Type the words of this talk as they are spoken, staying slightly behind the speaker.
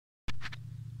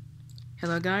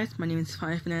Hello guys, my name is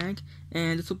FireFnag,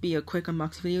 and this will be a quick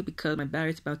unboxing video because my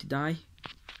battery's about to die.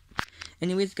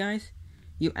 Anyways guys,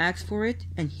 you asked for it,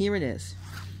 and here it is.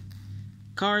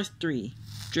 Cars 3,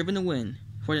 Driven to Win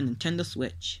for the Nintendo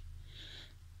Switch.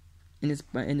 And it's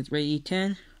rated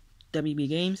E10, WB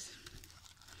Games.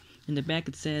 In the back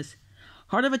it says,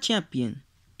 Heart of a Champion.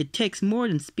 It takes more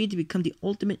than speed to become the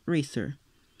ultimate racer.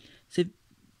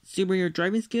 Superior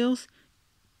driving skills,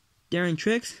 daring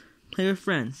tricks, play with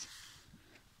friends.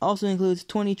 Also includes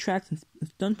 20 tracks in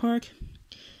Stunt Park,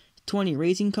 20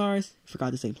 racing cars,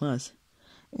 forgot to say plus.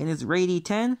 And it's rated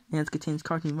E10, and it contains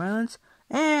cartoon violence,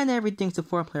 and everything's a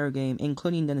 4-player game,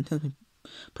 including the Nintendo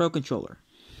Pro Controller.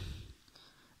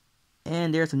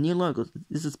 And there's some new logos.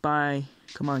 This is by,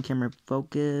 come on camera,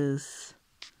 focus,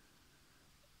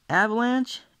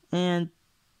 Avalanche, and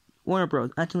Warner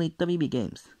Bros. Actually, WB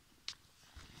Games.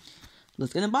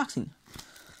 Let's get unboxing.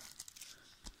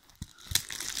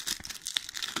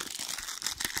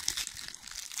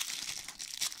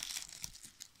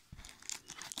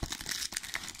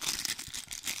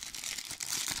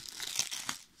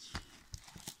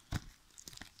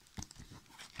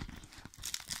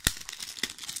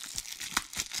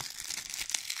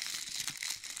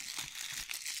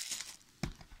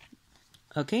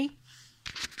 Okay,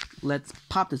 let's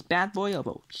pop this bad boy up.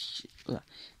 Oh, shit.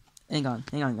 Hang on,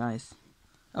 guys.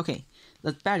 Okay,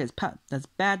 let's bat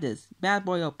this bad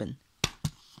boy open.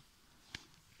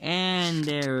 And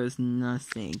there is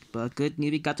nothing but good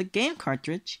news. We got the game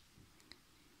cartridge,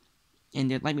 and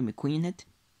there's Lightning McQueen in it.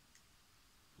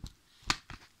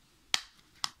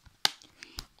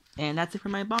 And that's it for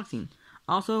my unboxing.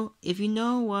 Also, if you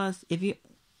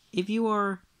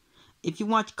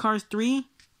watch Cars 3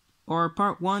 or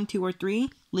part 1, 2, or 3,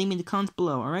 leave me in the comments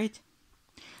below, alright?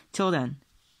 Till then,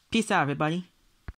 peace out, everybody.